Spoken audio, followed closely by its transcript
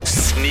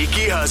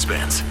Sneaky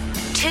husbands.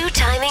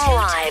 Two-timing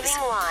wives.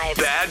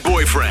 Bad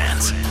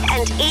boyfriends.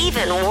 And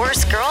even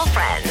worse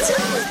girlfriends.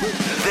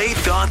 They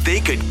thought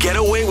they could get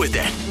away with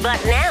it. But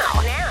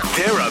now,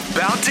 They're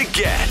about to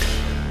get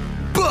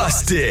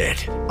busted.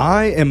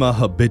 I am a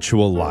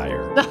habitual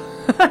liar.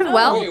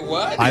 Well, Wait,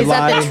 what? I is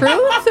lie. that the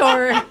truth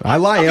or I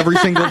lie every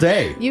single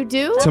day. you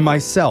do? To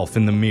myself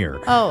in the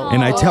mirror. Oh.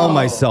 And I tell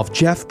myself,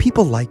 Jeff,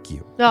 people like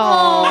you.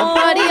 Oh,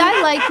 buddy,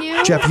 I like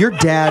you. Jeff, your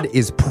dad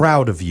is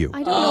proud of you.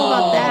 I don't know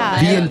about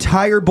that. The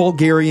entire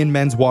Bulgarian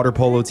men's water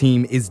polo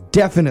team is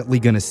definitely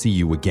going to see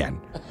you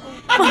again.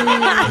 You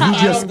I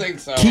just don't think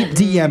so. keep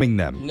DMing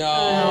them. No,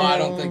 I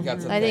don't think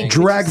that's a I thing. think-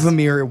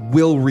 Dragomir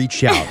will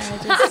reach out.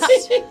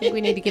 We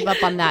need to give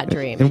up on that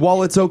dream. And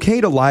while it's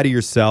okay to lie to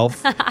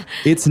yourself,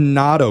 it's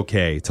not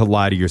okay to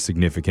lie to your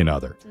significant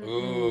other.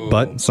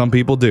 But some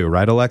people do,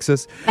 right,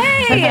 Alexis?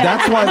 And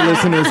that's why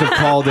listeners have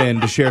called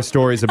in to share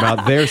stories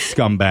about their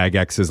scumbag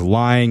exes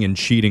lying and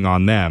cheating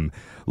on them.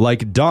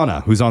 Like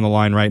Donna, who's on the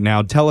line right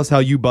now. Tell us how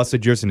you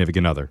busted your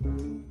significant other.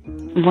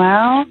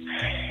 Well,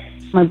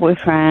 my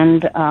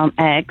boyfriend,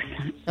 ex.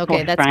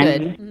 Okay, that's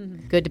boyfriend.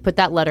 good. Good to put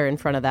that letter in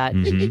front of that.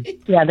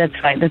 Yeah, that's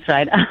right.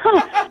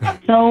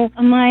 So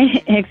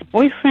my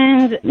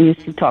ex-boyfriend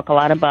used to talk a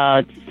lot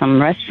about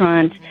some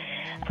restaurant.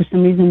 For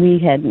some reason, we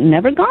had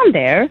never gone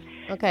there.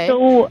 Okay.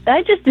 So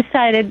I just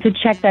decided to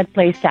check that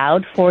place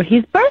out for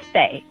his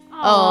birthday.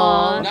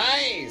 Oh,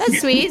 Nice.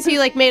 that's sweet. So you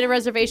like made a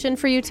reservation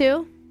for you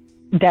too?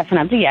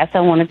 Definitely, yes. I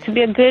wanted it to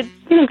be a good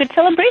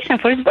celebration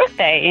for his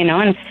birthday,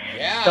 And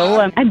Yeah.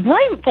 so I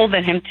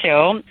blindfolded him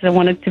too. So I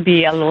wanted it to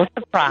be a little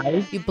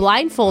surprise. You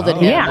blindfolded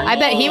him. Yeah. I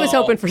bet he was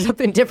hoping for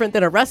something different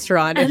than a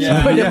restaurant and you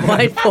put a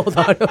blindfold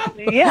on him.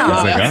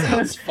 Yeah. that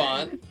sounds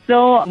fun.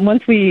 So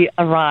once we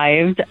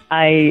arrived,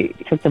 I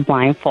took the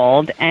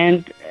blindfold,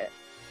 and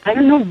I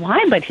don't know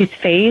why, but his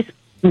face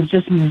was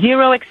just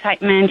zero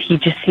excitement. He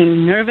just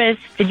seemed nervous,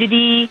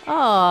 fidgety.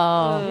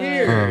 Oh.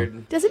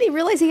 Weird. Doesn't he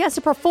realize he has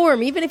to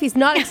perform even if he's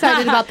not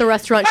excited about the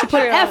restaurant? She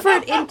put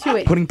effort into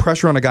it. Putting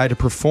pressure on a guy to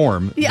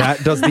perform,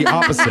 that does the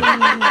opposite.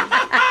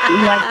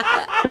 Like,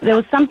 there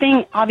was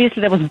something,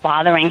 obviously, that was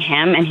bothering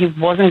him, and he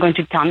wasn't going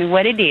to tell me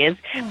what it is,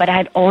 but I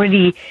had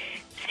already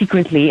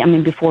secretly,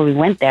 before we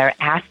went there,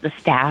 asked the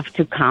staff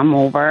to come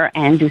over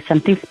and do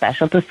something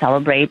special to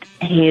celebrate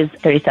his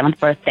 37th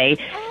birthday.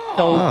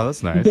 So Oh,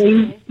 that's nice.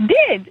 they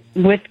did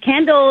with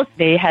candles.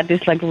 They had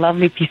this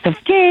lovely piece of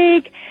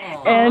cake,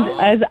 and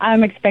as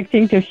I'm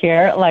expecting to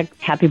hear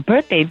 "Happy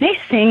Birthday," they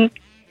sing,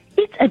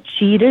 "It's a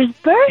cheater's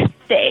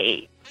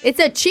birthday." It's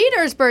a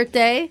cheater's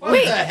birthday.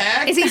 Wait, the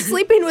heck? is he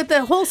sleeping with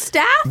the whole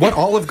staff? What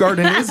Olive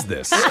Garden is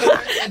this?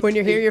 When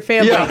you hear your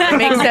family, Yeah. it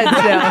makes sense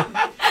now.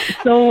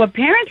 So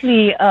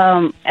apparently,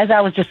 as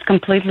I was just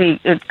completely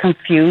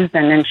confused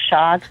and in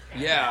shock,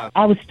 Yeah.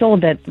 I was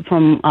told that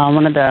from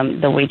one of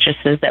the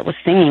waitresses that was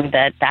singing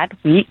that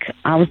week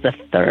I was the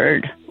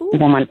third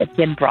woman that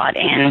he had brought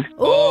in.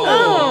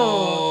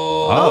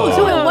 Oh,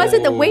 so it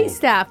wasn't the wait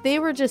staff. They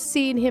were just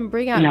seeing him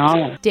bring out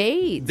No.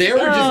 dates. They were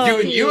just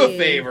doing you a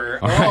favor.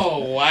 Oh,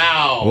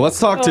 wow. Well, let's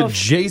talk to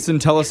Jason.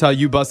 Tell us how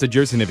you busted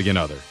your significant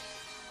other.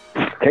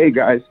 Hey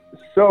guys,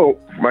 so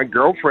my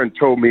girlfriend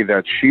told me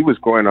that she was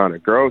going on a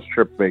girls'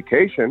 trip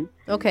vacation.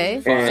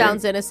 Okay, And-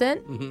 sounds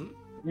innocent.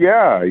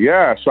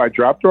 Yeah. So I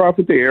dropped her off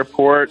at the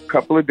airport. A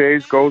couple of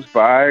days goes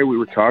by. We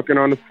were talking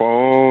on the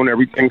phone.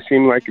 Everything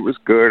seemed like it was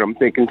good. I'm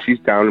thinking she's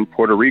down in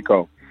Puerto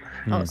Rico.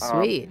 Oh,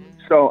 sweet.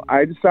 So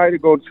I decided to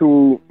go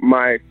to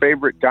my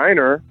favorite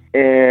diner.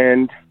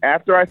 And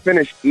after I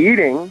finished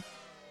eating,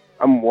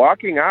 I'm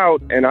walking out,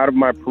 and out of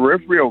my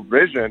peripheral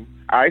vision,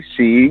 I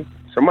see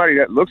somebody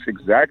that looks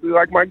exactly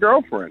like my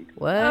girlfriend.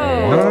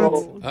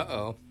 Whoa.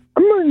 Uh-oh.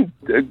 I'm in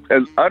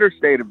an utter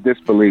state of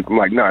disbelief. I'm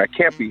like, no, it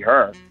can't be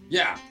her.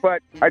 Yeah.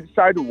 But I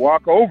decided to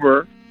walk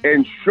over,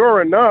 and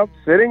sure enough,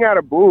 sitting at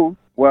a booth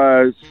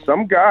was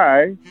some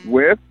guy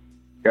with,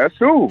 guess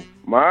who?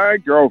 My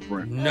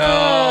girlfriend.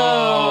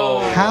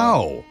 No.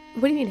 How?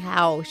 What do you mean,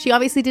 how? She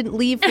obviously didn't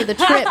leave for the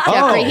trip,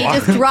 Jeffrey. He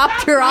just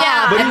dropped her off,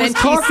 But and he then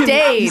was she talking.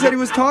 stayed. He said he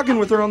was talking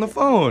with her on the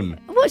phone.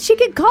 Well, she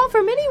could call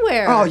from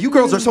anywhere. Oh, you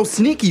girls are so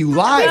sneaky. You It's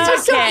lied.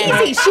 just so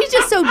easy. She's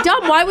just so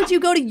dumb. Why would you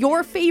go to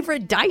your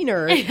favorite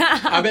diner?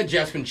 I bet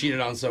Jeff's been cheated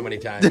on so many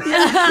times.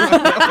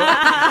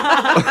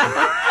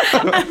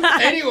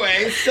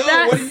 Anyway, so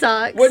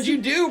sucks. what'd you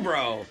do,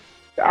 bro?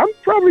 I'm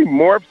probably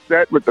more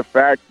upset with the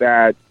fact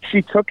that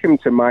she took him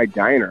to my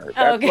diner.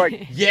 That's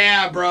like,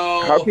 Yeah,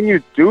 bro. how can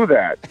you do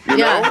that? You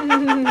know?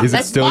 Yeah. Is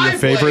it still your my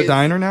favorite place.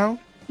 diner now?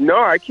 No,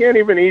 I can't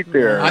even eat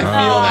there. I feel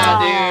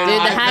that, dude. Dude,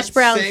 the I- hash that's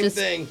browns same just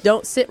thing.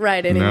 don't sit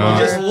right anymore. No. You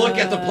just look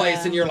at the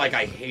place and you're like,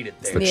 I hate it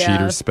there. The Yeah.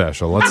 cheater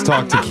special. Let's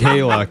talk to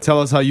Kayla.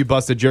 Tell us how you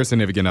busted your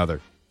significant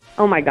other.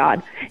 Oh my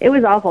God, it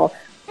was awful.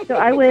 So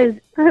I was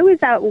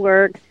at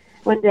work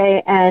one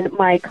day and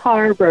my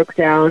car broke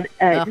down.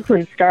 It just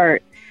wouldn't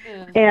start.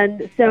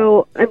 And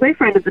so my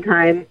boyfriend at the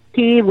time,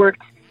 he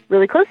worked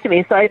really close to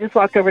me, so I just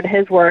walked over to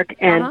his work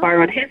and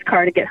borrowed his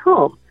car to get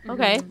home.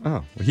 Okay. Oh,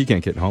 well, he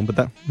can't get home,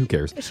 but who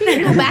cares? She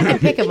didn't go back and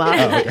pick him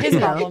up. His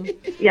problem.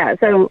 Yeah,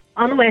 so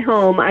on the way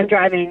home, I'm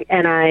driving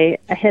and I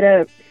hit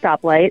a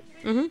stoplight,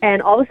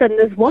 and all of a sudden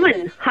this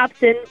woman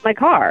hops in my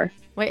car.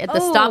 Wait, at the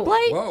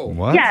stoplight? Whoa.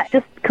 What? Yeah,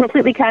 just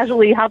completely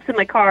casually hops in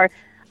my car.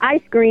 I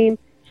scream,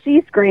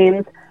 she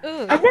screams,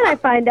 and then I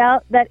find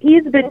out that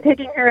he's been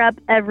picking her up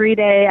every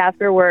day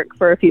after work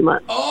for a few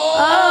months.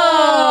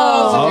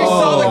 Oh! So you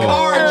saw the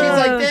car and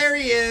she's like, there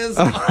he is.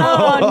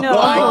 Oh, no.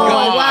 my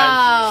gosh.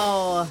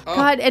 Wow.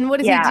 God, and what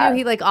does he Yeah. do?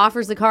 He like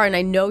offers the car, and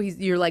I know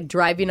you're like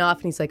driving off,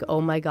 and he's like,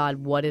 "Oh my God,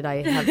 what have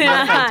I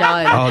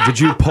done?" Oh, did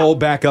you pull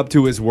back up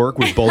to his work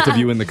with both of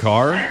you in the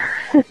car?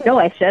 No,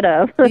 I should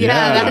have.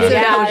 Yeah. that would be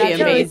Yeah.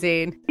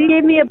 amazing. She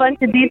gave me a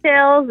bunch of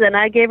details, and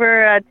I gave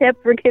her a tip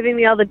for giving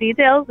me all the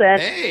details.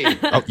 And, Hey.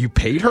 Oh, you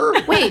paid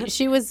her? Wait,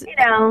 she was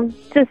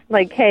just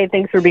like, hey,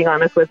 thanks for being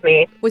honest with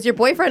me. was your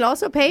boyfriend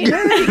also paying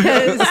her?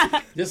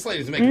 Because This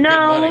lady's making No.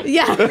 good money.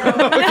 yeah,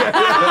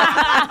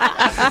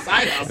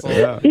 Side hustle.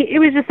 Yeah. It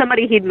was just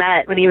somebody he'd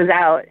met when he was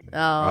out.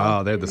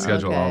 Oh, they had the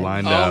schedule all Okay.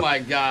 lined Oh, up. my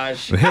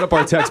gosh. Hit up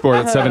our text board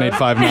at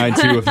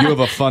 78592. If you have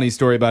a funny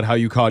story about how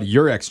you caught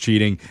your ex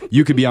cheating,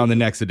 you could be on the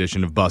next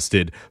edition of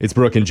Busted. It's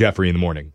Brooke and Jeffrey in the morning.